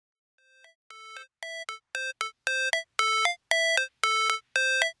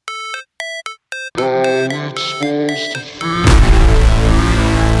it's supposed to feel.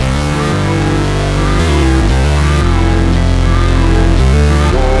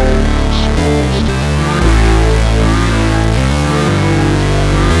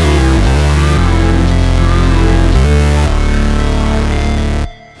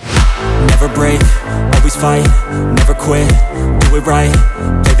 Never break, always fight, never quit, do it right,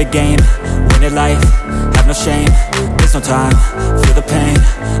 play the game, win it life, have no shame, there's no time, feel the pain,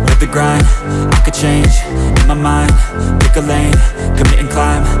 live the grind, I could change, in my mind, pick a lane, commit and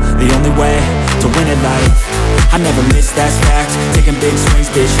climb, the only way to win it life. I never miss, that's fact, taking big swings,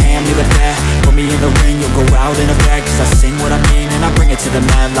 bitch, hand me the bat, put me in the ring, you'll go out in a bag, cause I sing what I mean and I bring it to the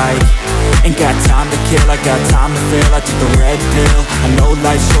mad light. Ain't got time to kill, I got time to feel, I took the red pill, I know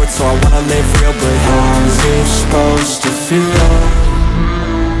life's short so I wanna live real, but how's it supposed to feel?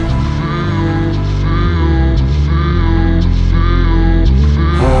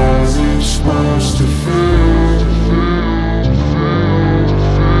 How's it supposed to feel?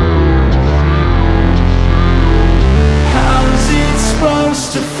 How's it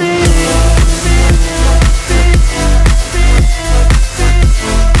supposed to feel?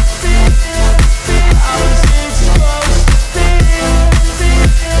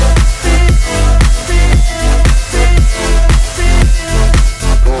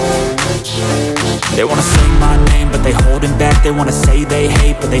 They wanna say my name, but they holding back. They wanna say they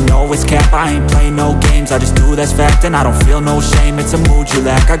hate, but they know it's cap. I ain't play no games, I just do that's fact. And I don't feel no shame, it's a mood you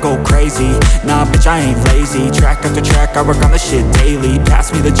lack. I go crazy, nah bitch I ain't lazy. Track after track, I work on the shit daily.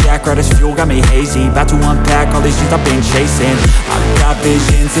 Pass me the jack, right as fuel, got me hazy. About to unpack all these dreams I've been chasing. I've got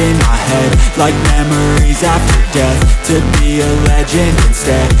visions in my head, like memories after death. To be a legend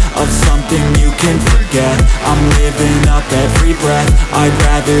instead of something you can forget. I'm living up every breath, I'd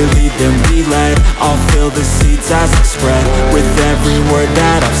rather lead than be led. I'll fill the seats as I spread with every word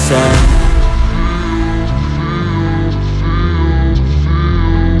that I've said.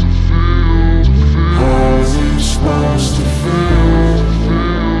 How's it supposed to feel?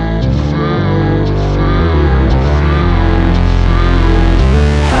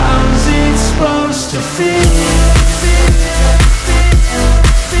 How's it supposed to feel?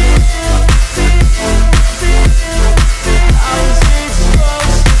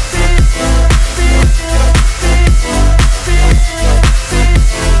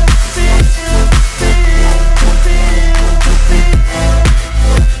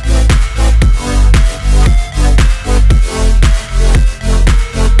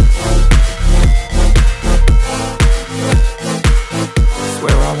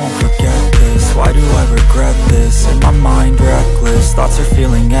 Thoughts are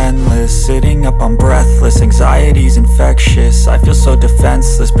feeling endless, sitting up I'm breathless. Anxiety's infectious, I feel so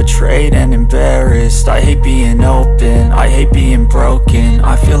defenseless, betrayed and embarrassed. I hate being open, I hate being broken.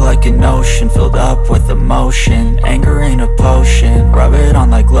 I feel like an ocean filled up with emotion. Anger ain't a potion, rub it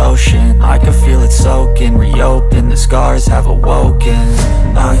on like lotion. I can feel it soaking, reopen, the scars have awoken.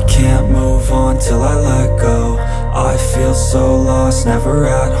 I can't move on till I let go. I feel so lost, never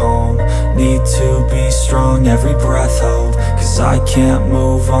at home. Need to be strong, every breath hold. Cause I can't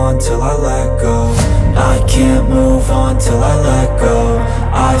move on till I let go. I can't move on till I let go.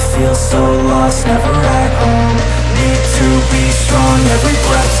 I feel so lost, never at home. Need to be strong, every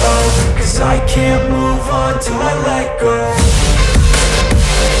breath hold. Cause I can't move on till I let go.